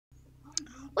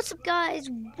What's up, guys?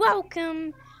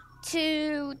 Welcome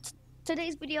to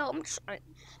today's video.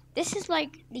 This is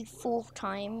like the fourth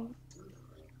time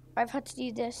I've had to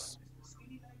do this.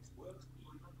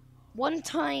 One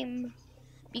time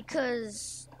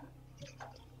because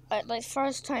like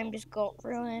first time just got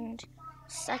ruined.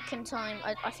 Second time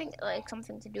I think like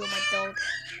something to do with my dog.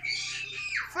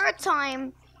 Third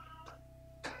time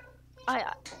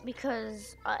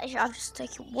because I've just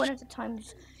taken one of the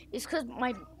times is because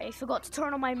I forgot to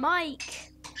turn on my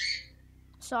mic.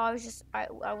 So I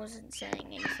wasn't saying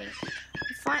anything.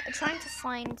 Trying to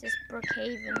find this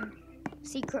Brookhaven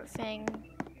secret thing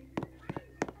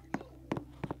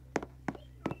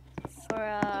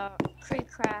for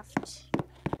Craycraft.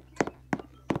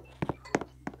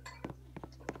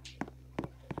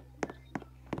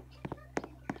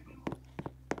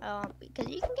 Because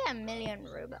you can get 1,000,000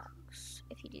 Robux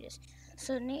if you do this.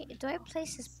 So do I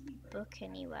place this book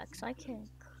anywhere? Because I can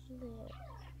click.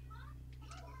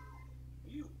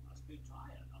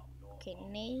 Okay,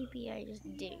 maybe I just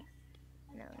do.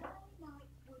 No.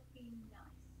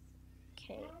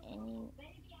 Okay,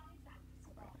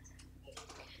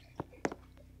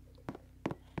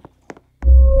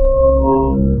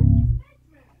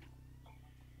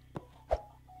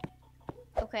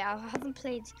 Okay, I haven't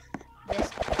played this.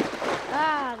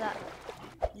 That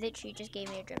literally just gave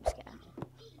me a jump scare.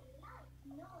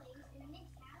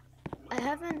 I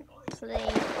haven't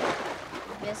played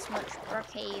this much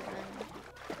Brookhaven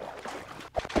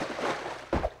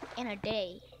in a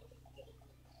day,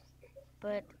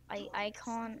 but I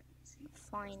can't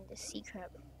find the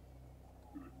secret.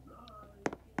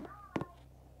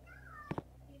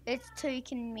 It's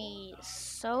taken me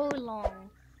so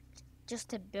long just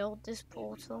to build this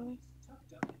portal,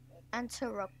 and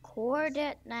to record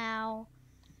it now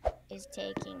is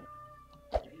taking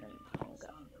even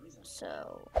longer.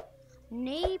 So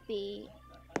maybe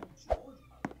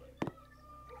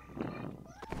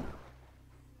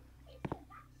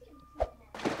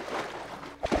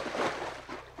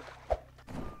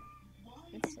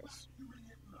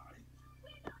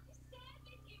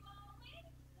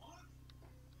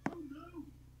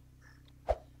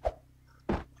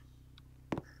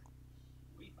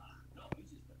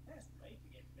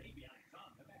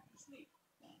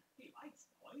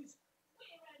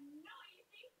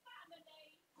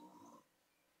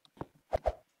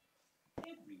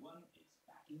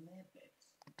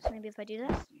so maybe if I do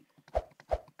that.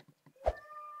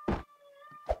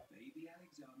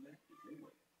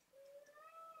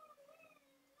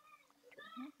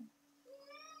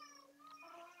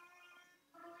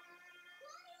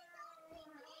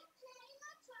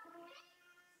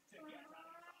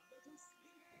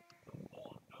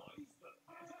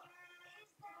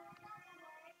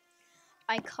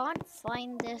 I can't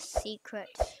find this secret.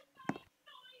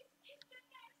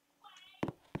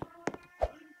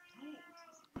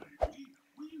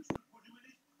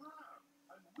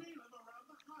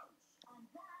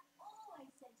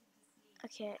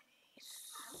 Okay.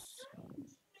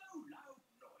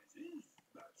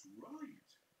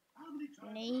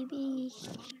 Maybe.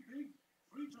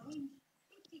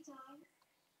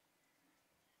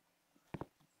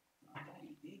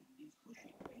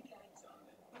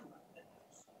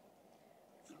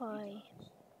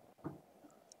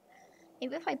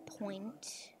 Maybe if I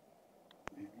point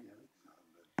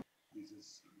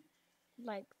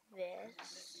like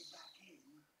this.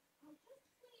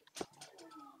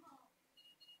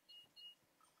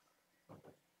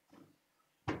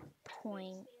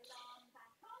 Point.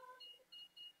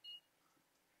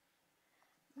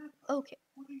 Okay.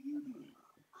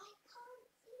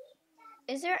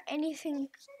 Is there anything?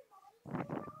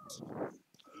 Okay,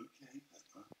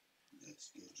 Peppa. Let's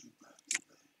get you back to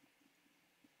bed.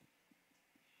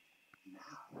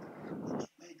 Now, which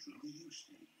bedroom are you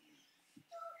staying in?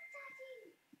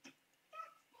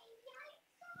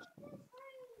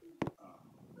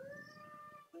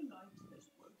 The night has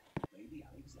woke Baby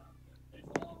Alexander.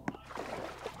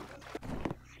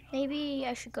 Maybe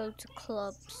I should go to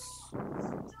clubs.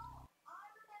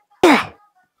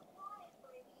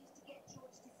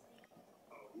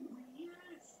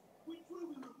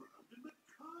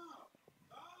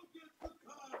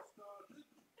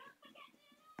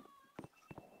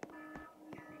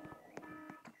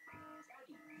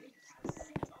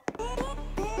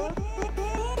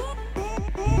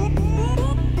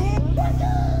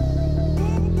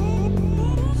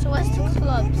 So as to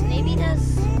clubs, maybe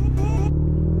this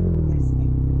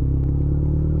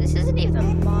isn't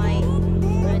even my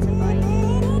motorbike.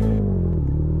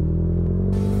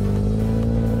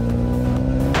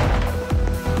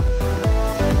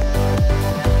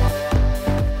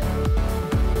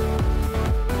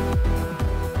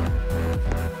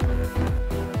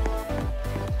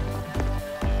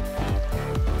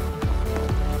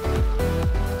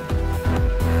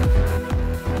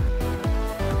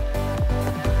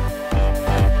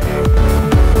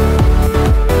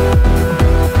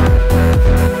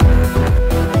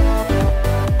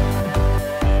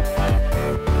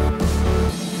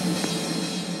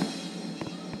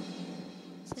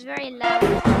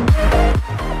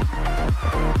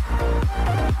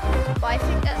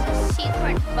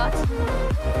 secret button.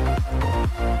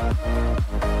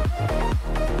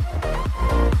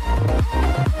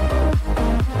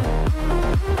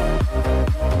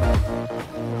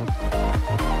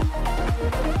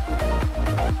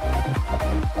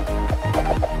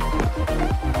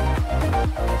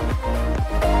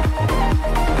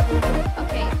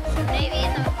 Okay, so maybe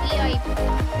in the VIP.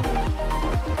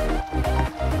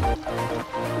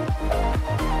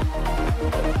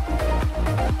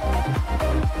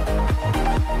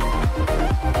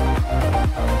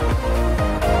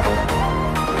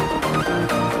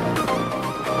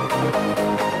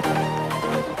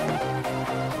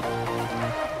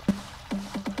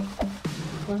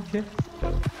 Okay.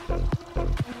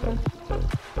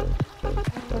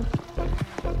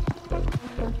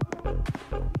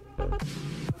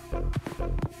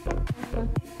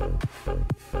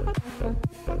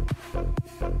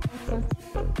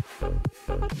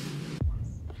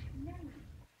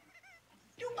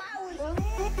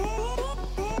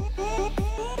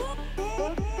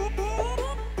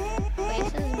 Wait,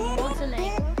 this is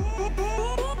modeling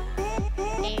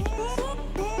agency.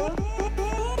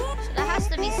 So there has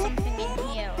to be something in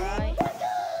here, right?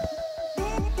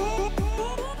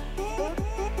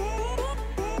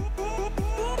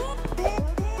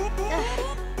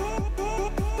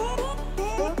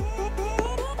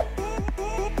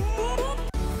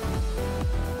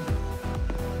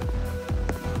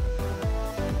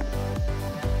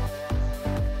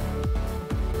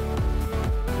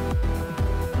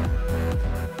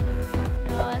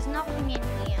 No, there's nothing in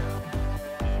here.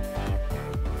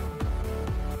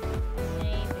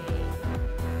 Maybe.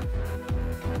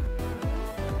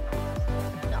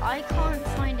 No, I can't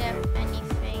find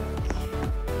anything.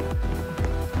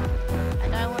 I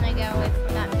don't want to get away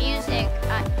from that music.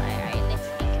 I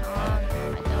literally can't.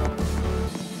 I don't.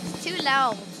 It's too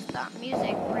loud. That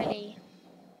music really.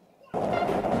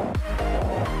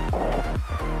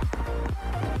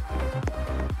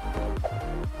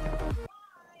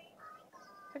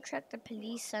 I'll check the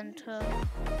police center.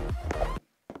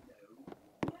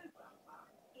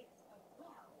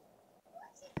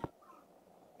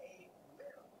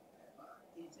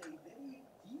 It's a very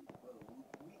deep road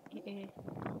with Eh.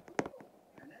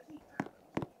 and as it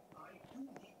happens, I do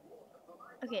need water for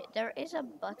my Okay, there is a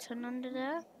button under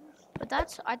there, but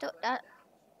that's I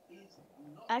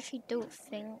actually don't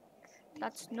think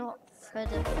that's not for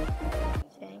the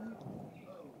thing.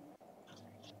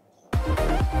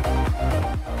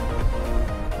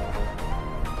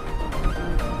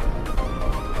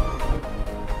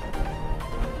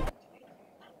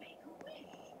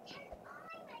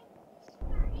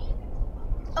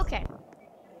 Okay,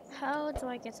 how do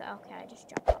I get to? Okay, I just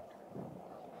jump up.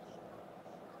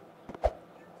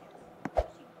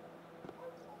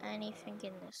 Anything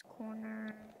in this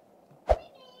corner?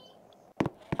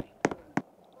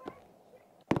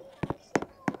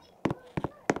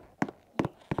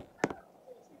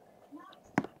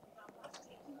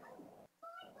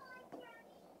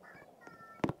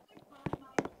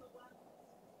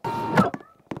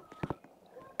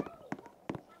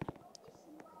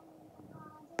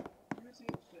 You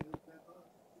think so, Pepper?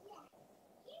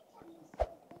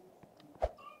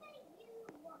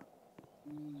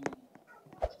 Hmm.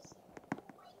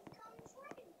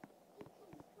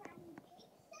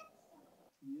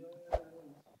 Yes.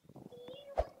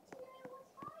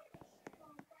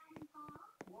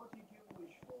 What did you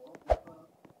wish for, Pepper?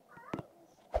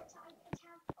 Oh,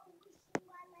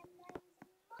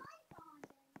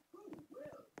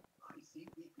 well, I think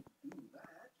we could do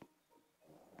that.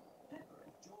 Pepper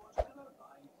and George have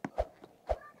arrived.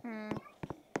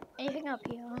 Anything up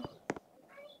here? Really?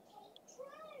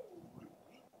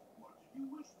 What did you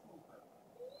wish for, Pepper?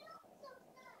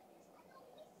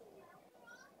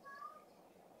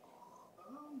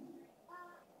 Oh,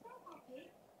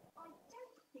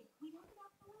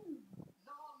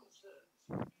 nonsense.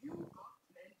 You've got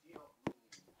plenty of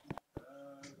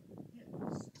room.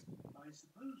 Yes, I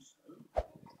suppose so.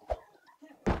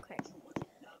 Okay.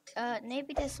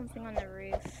 Maybe there's something on the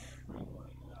roof.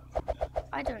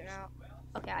 I don't know.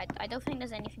 Okay, I don't think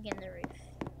there's anything in the roof.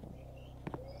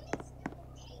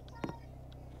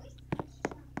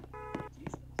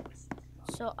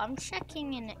 So I'm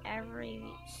checking in every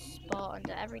spot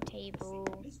under every table.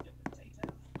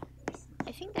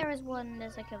 I think there is one.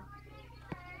 There's like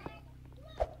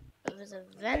there's a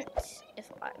vent.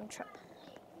 If I'm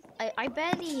I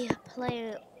barely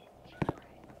play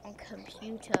on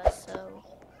computer, so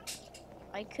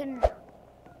I couldn't.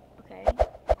 Okay,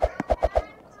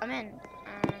 I'm in,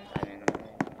 and I'm in.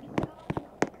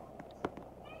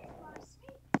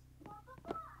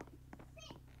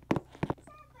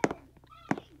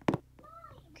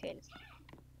 Okay.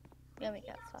 Let me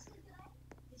get far.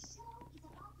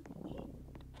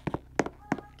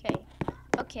 Okay.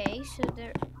 Okay, so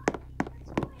there.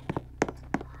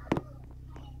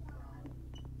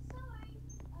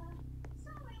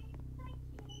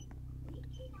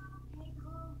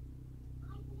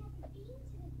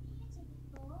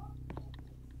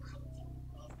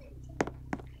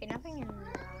 Okay, nothing in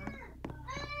there.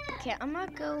 Okay, I'm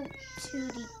gonna go to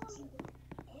the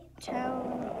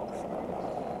town office.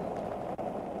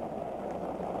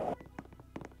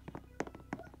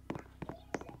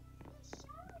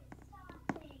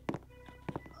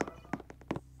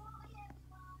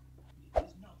 It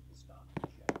is not the start of the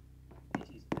show. It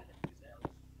is Madame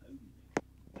Gazelle's only.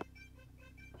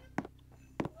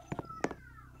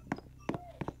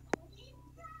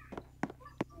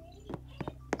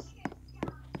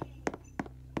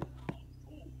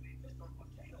 Mr.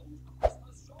 Potato's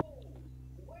Christmas show,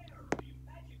 where the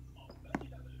magic of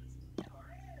vegetables never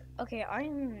ends. Okay,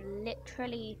 I'm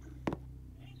literally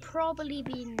probably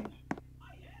been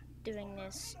doing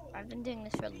this. I've been doing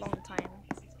this for a long time.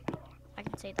 I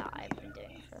can say that I've been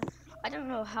doing it for. I don't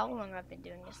know how long I've been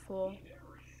doing this for.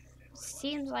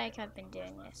 Seems like I've been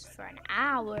doing this for an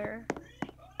hour.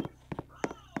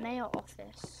 Mayor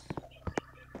office.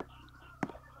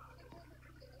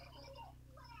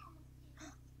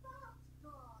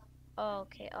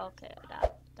 Okay,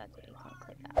 that didn't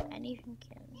click that. Anything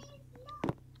can.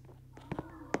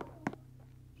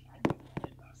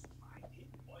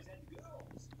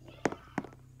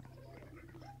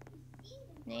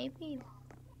 Maybe.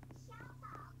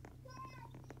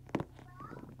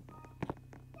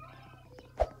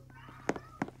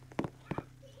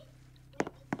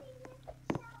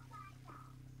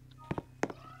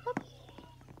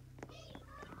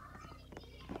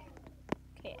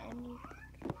 Okay, any.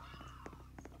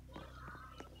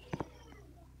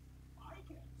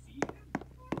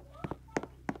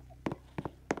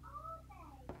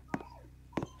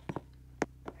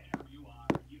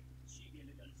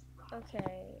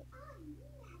 Okay.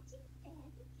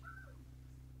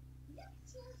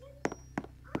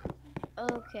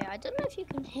 Okay, I don't know if you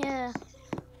can hear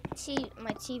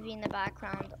my TV in the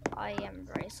background. I am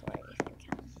very sorry if you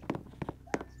can.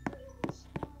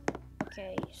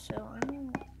 Okay, so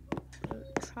I'm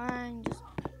trying just.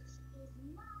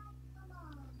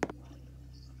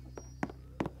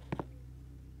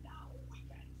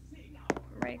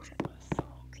 Right.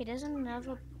 Okay, there's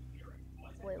another.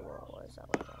 Wait, what was that?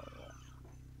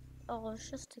 Oh, it's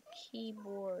just a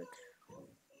keyboard.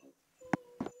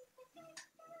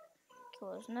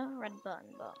 Okay, there's no red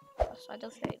button, but I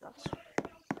don't feel that.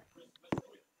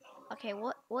 Okay,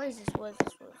 what is this? What is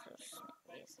this? What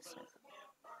is this?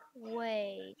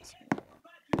 Wait a minute.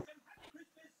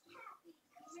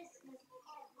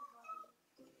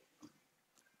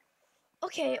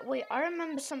 Okay, wait, I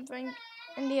remember something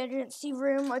in the emergency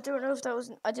room. I don't know if that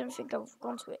was. I don't think I've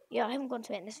gone to it. Yeah, I haven't gone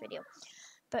to it in this video.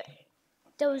 But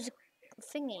there was a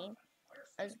thingy.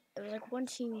 It was like 1,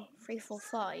 2, 3, 4,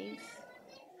 5.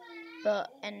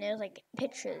 And there was like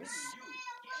pictures.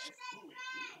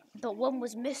 But one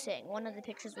was missing. One of the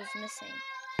pictures was missing.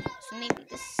 So maybe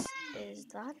this is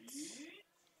that.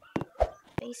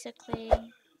 Basically.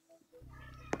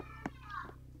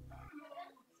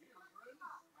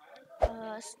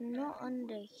 It's not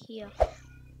under here.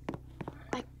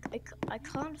 I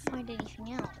can't find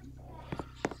anything else.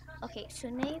 Okay, so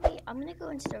maybe I'm gonna go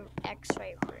into the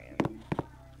X-ray room.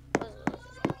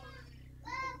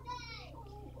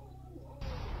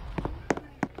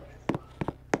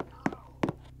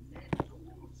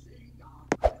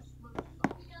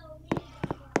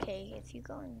 Okay, if you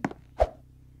go in.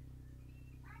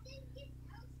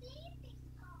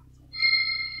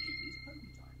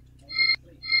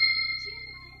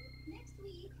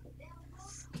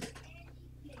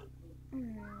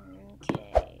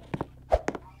 Okay.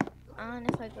 And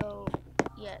if I go,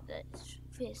 yeah, that's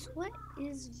this. What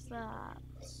is that?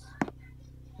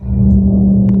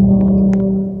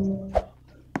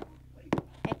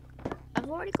 I've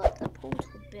already got the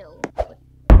portal bill.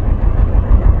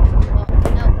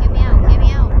 No, get me out, get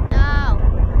me out. No,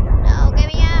 no, get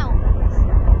me out.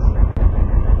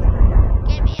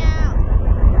 Get me out.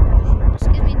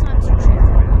 Just give me time to check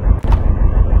around.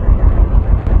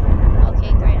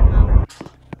 Okay, great, I'm out.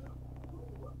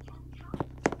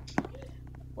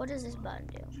 What does this button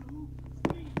do?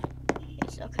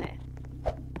 It's okay.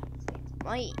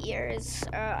 My ears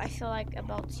are, I feel like,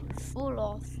 about to fall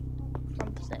off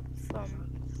from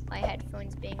my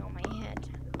headphones being on my head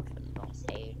for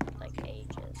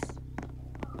ages.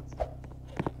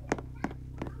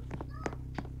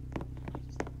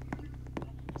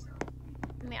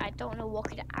 mean, I don't know what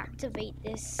could activate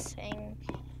this thing.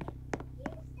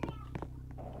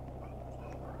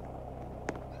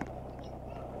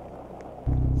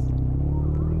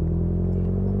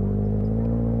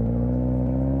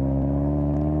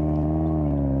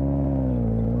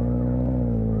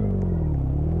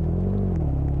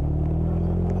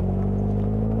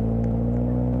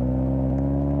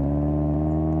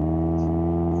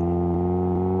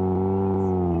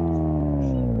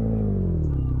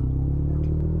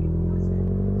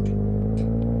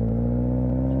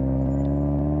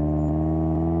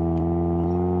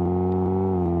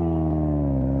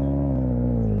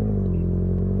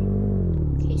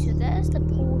 Okay, so there's the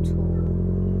portal.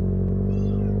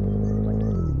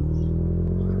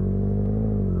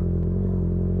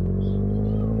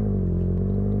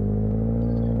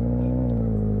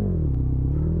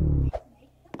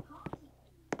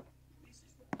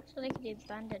 So like the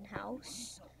abandoned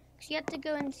house. Cause you had to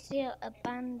go into the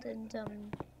abandoned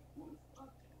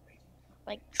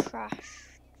like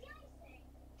trash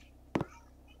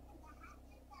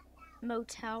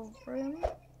motel room.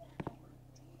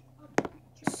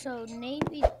 So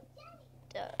maybe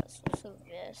that's also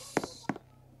this.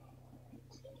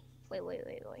 Wait.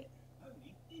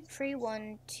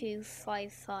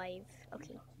 31255.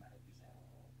 Okay.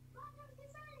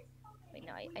 Wait,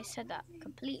 no, I said that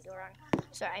completely wrong.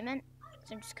 Sorry, I meant.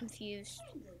 I'm just confused.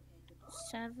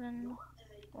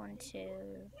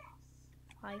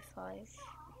 71255.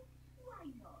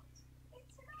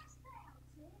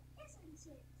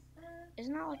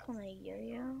 Isn't that like on a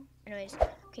yo-yo? Anyways,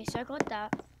 okay, so I got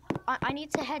that. I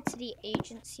need to head to the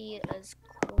agency as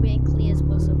quickly as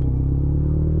possible.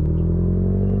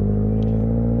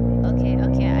 Okay,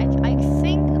 I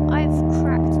think I've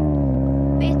cracked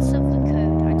bits of the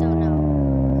code. I don't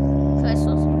know. So I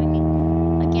saw something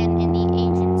again in the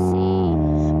agency.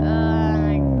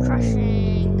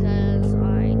 Crashing because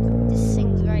this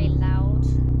thing's very loud.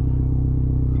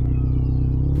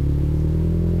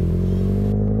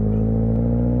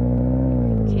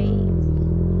 Okay.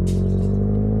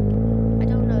 I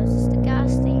don't know. Is this the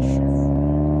gas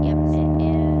station? Yep, it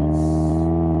is.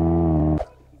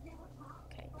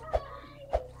 Okay.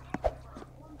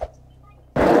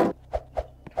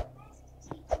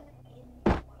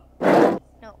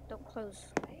 No, don't close.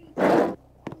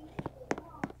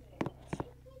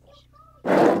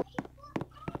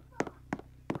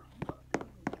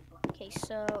 Okay,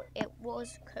 so it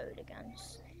was code again.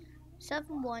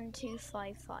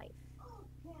 71255.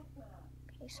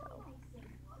 Okay, so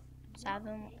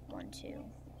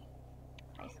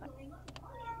 71255.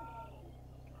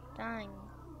 Dang.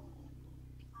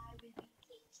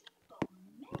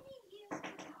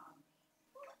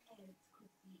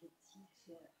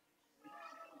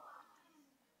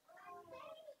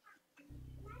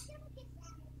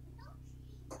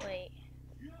 Wait.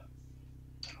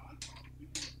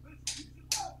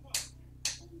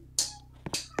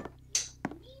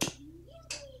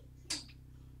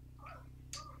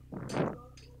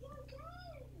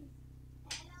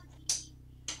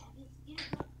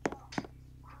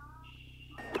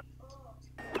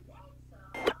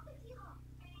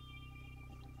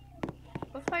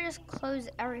 What if I just close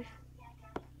every...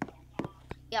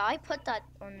 Yeah, I put that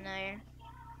on there.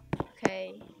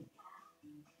 Okay.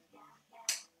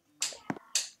 So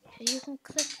you can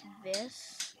click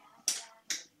this.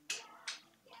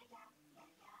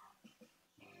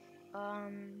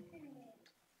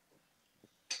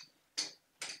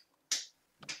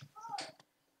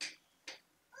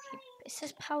 It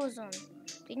says power's on. Do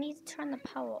you need to turn the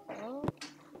power off?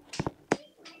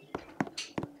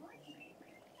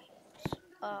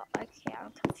 Okay,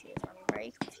 I'm confused. I'm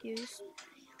very confused.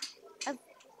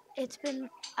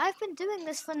 I've been doing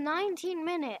this for 19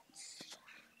 minutes.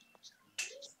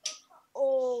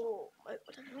 Oh, I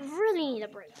really need a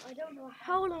break. I don't know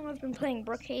how long I've been playing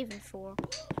Brookhaven for.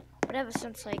 But ever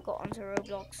since I got onto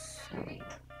Roblox, I've been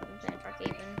playing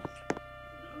Brookhaven.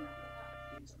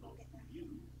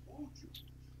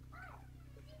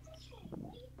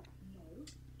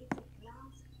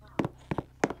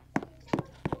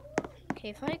 Okay,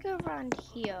 if I go around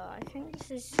here, I think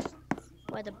this is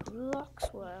where the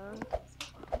blocks were.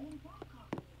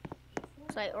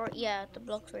 Yeah, the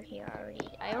blocks were here already.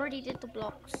 I already did the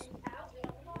blocks.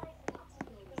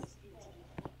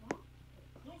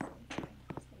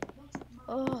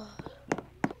 Oh.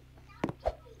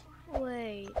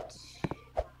 Wait.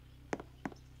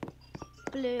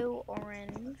 Blue,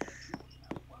 orange.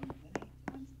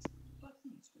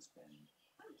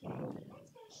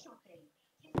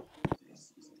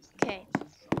 Okay.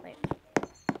 Wait.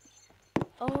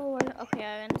 Oh, okay,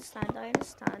 I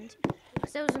understand.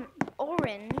 Because there was an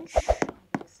orange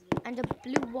and a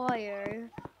blue wire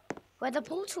where the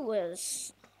portal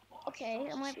is. Okay,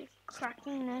 I might be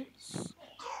cracking this.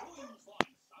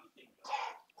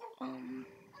 Um.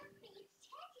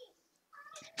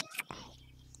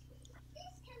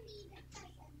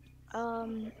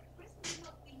 Um.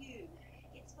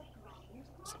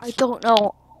 I don't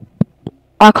know.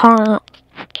 I can't.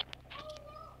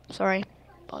 Sorry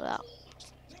about that.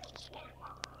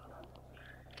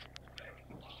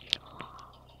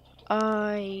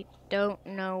 I don't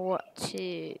know what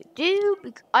to do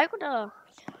because I gotta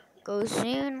go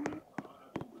soon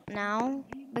now,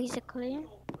 basically.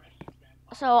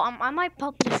 So I might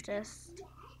publish this.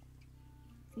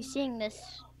 If you're seeing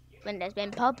this when it's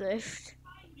been published.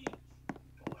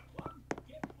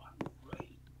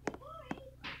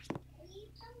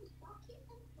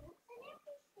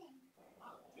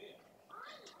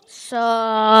 So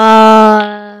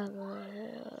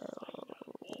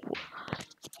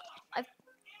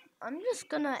I'm just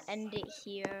gonna end it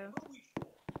here.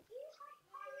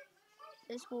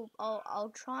 This will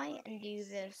I'll try and do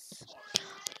this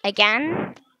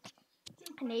again.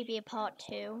 Maybe a part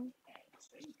 2.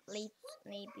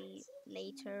 Maybe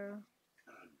later.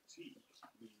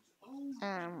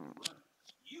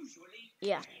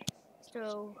 Yeah.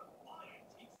 So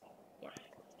yeah.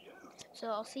 So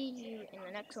I'll see you in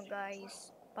the next one,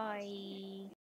 guys. Bye.